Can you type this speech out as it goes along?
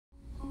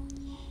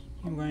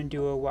I'm going to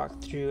do a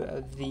walkthrough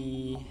of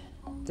the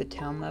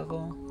town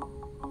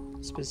level,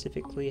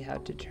 specifically how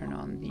to turn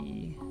on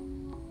the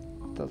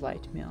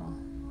lightmill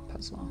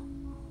puzzle.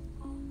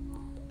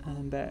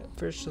 But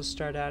first you'll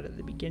start out at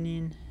the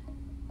beginning.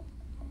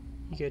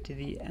 You go to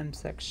the M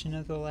section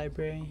of the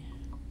library,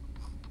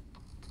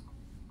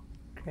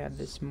 grab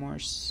this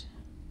Morse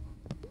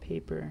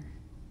paper,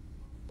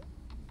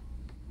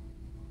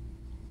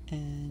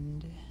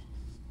 and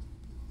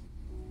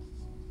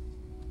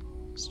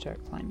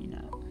start climbing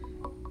up.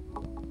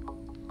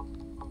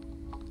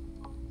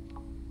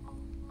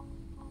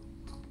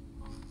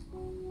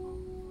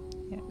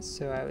 Yeah,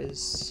 so I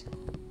was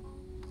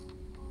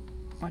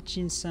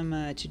watching some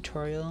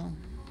tutorial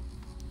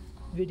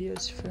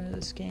videos for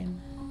this game,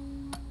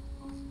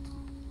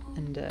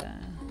 and the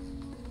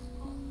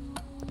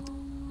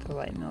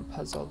lightmill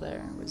puzzle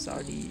there was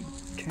already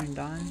turned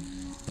on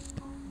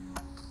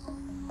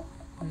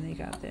when they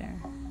got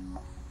there,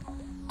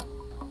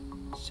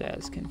 so I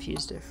was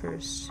confused at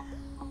first.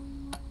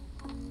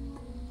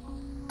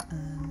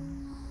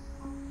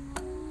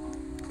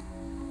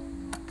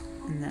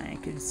 And then I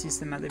could see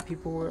some other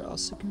people were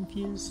also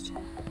confused,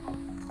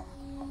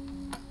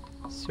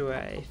 so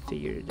I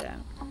figured it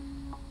out.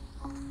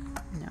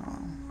 Now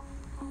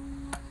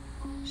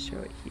I'll show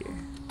it here.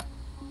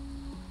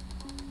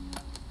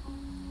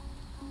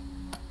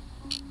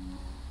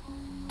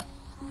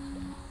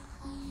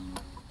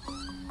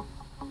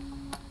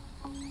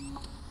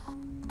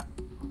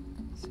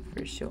 So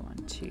first you'll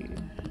want to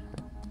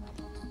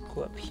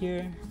go up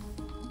here,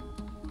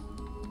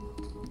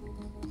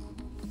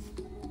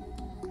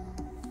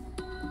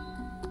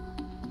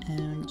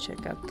 and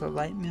check out the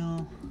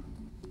lightmill,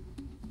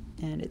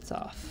 and it's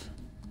off,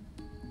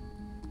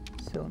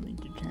 so we'll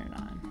need to turn it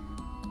on.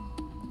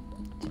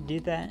 To do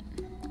that,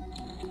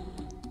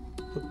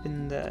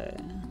 open the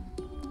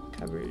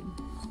cupboard,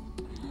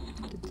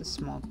 get the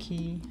small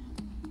key,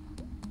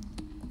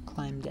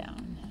 climb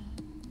down.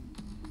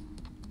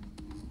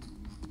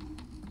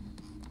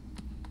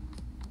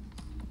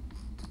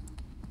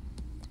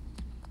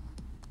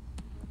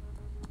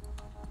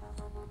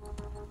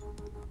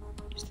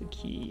 Use the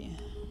key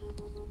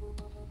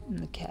in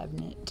the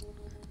cabinet,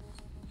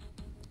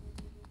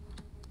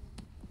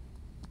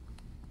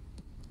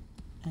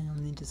 and you'll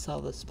need to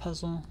solve this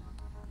puzzle.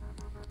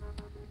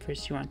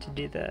 First you want to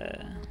do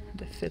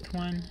the fifth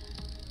one,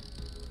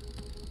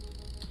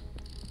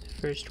 the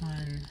first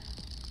one,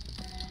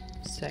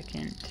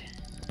 second,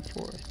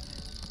 fourth,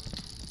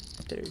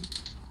 third.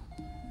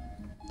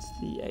 It's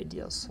the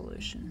ideal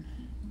solution.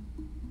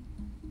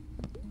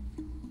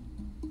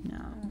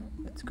 Now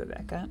let's go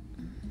back up.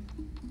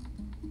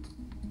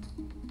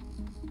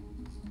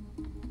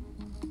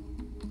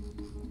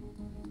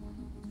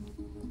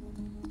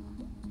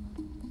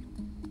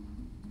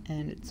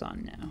 And it's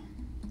on now.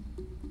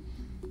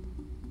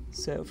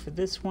 So for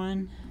this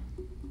one,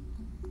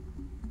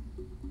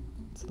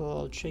 it's a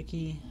little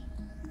tricky,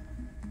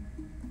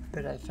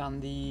 but I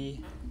found the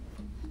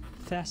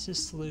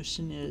fastest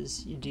solution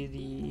is you do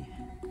the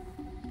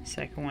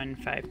second one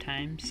 5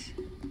 times.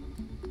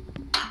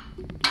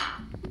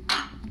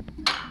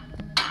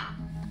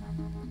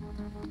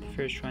 The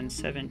first one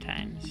 7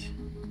 times.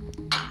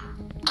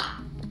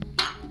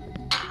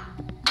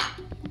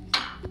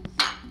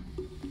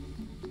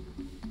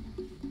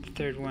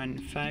 Third one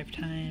 5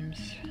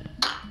 times,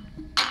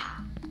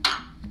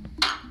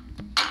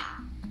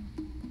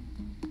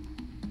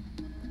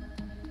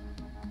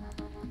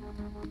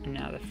 and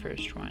now the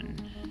first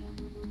one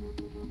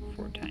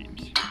 4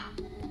 times.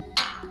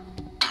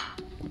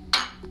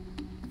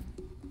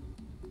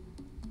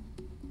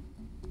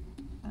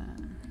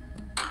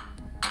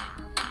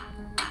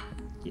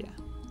 Yeah,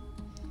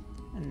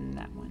 and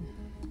that one.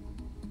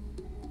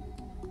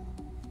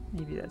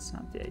 Maybe that's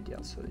not the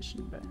ideal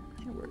solution, but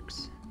it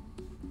works.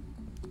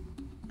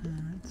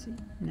 Let's see.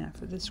 Now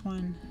for this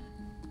one,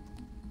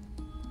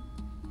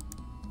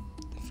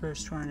 the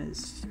first one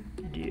is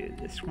to do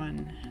this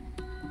one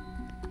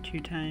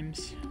 2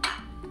 times,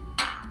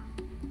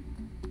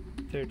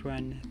 third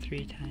one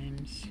 3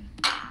 times,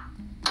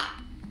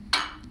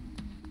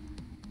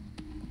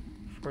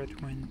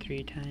 fourth one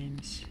 3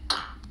 times,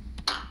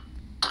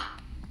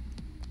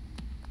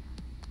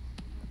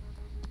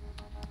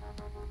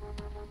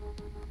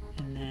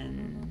 and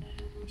then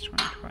this one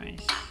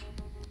twice.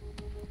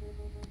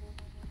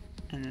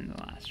 And then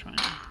the last one.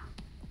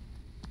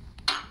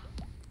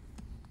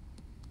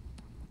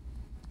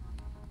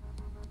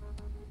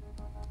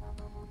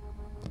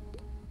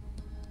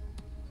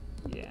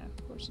 Yeah,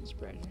 of course it's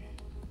brighter.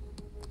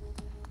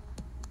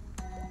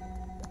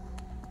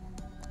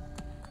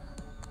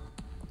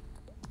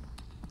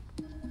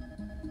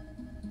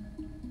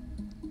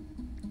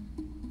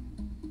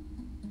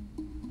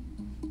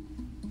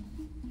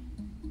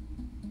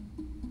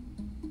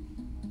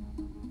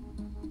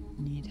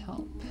 Need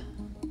help.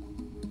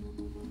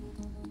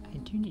 I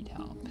do need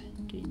help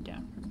getting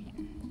down from here.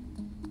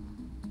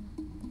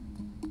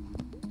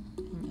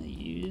 And you'll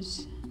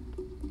use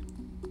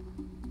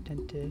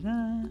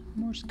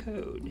Morse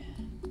code.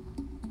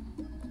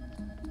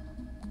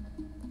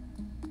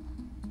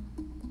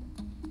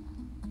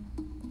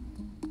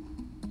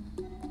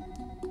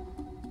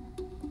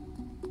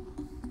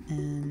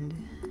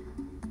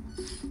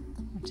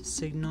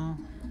 signal.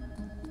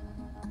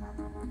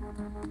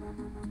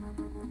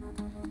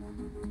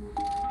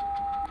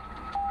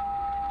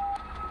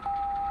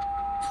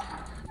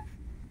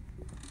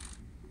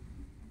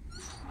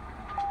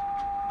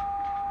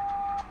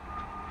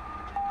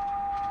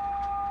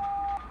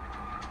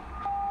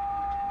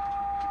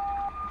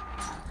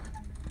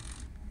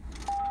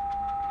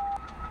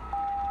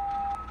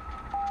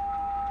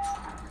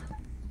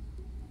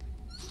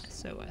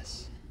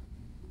 SOS.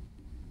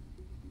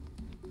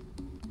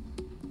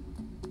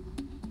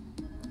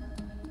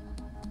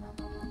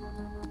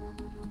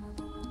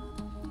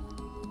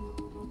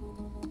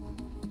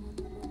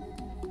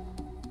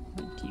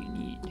 What do you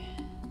need?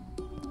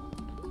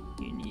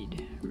 You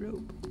need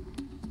rope.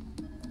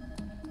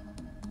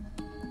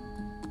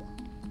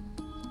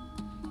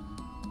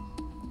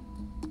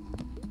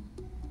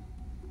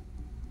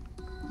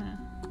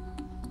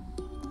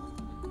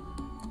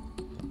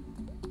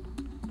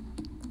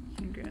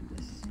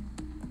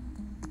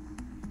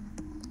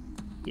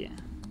 Yeah,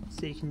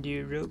 so you can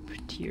do rope,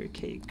 tea, or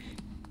cake.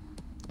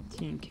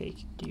 Tea and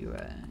cake do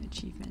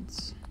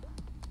achievements.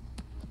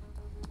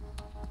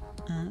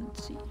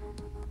 Let's see.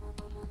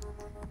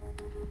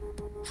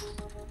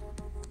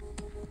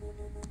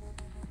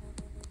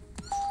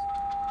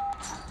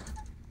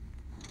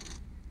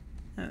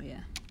 Oh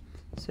yeah,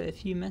 so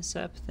if you mess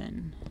up,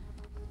 then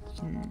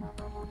you can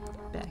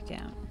back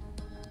out.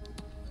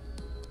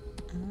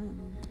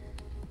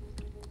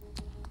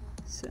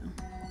 So.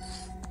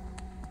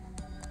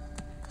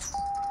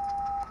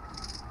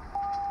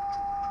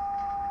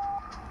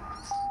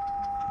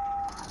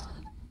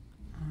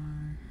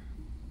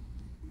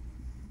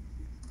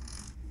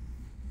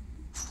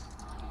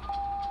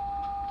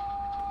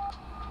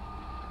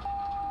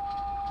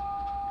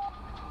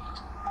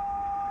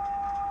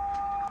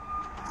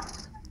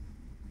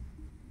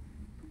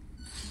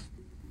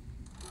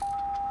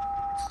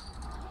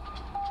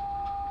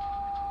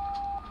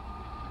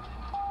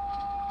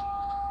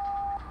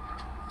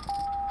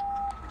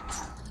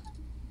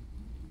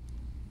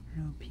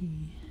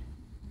 P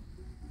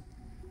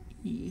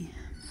E.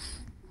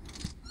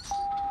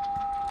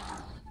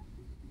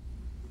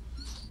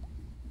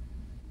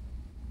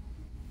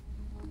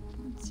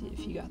 Let's see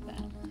if you got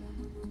that.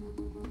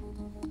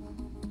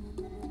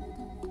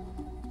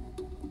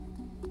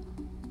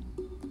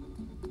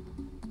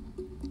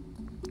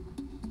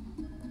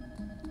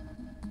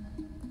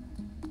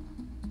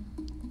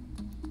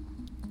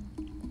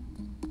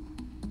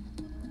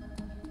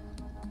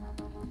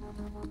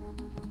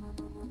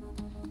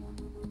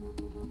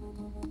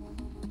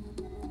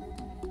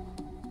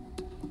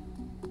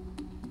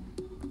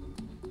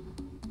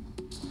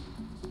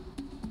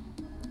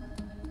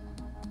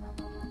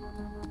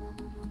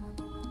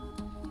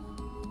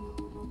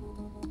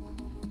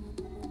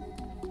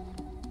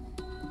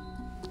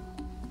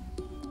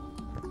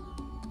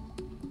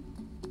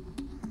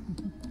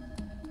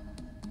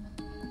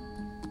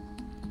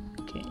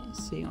 Okay,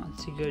 so you want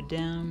to go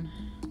down.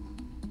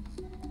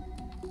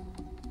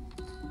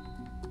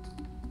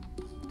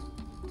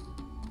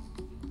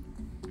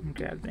 And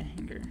grab the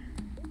hanger.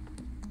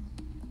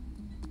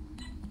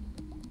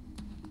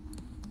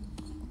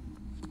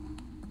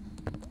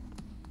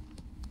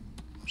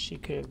 She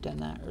could have done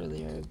that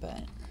earlier,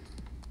 but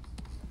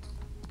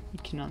you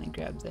can only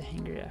grab the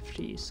hanger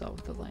after you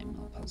solve the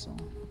lightmill puzzle.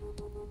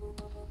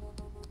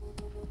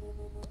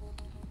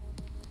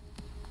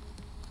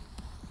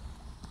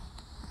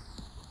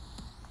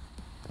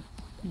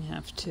 You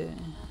have to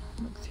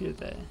look through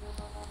the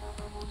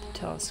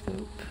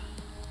telescope,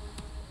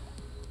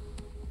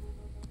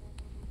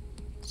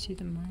 see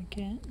the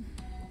market,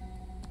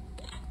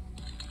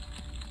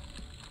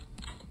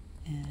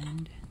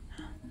 and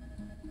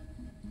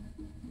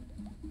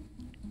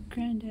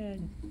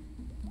Granddad.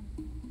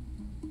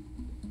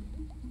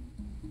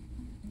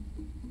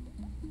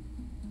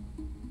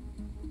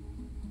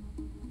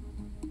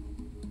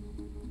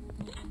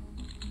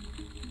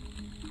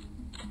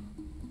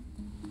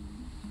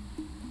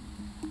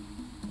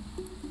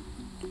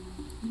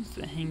 Use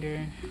the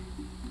hanger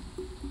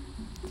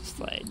to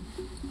slide.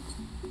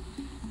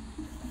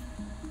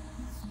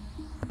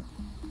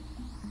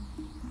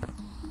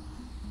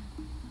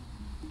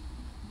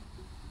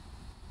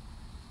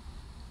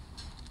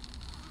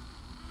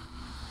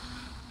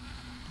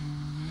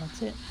 And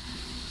that's it.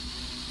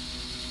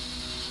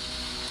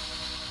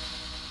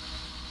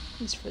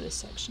 At least for this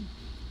section.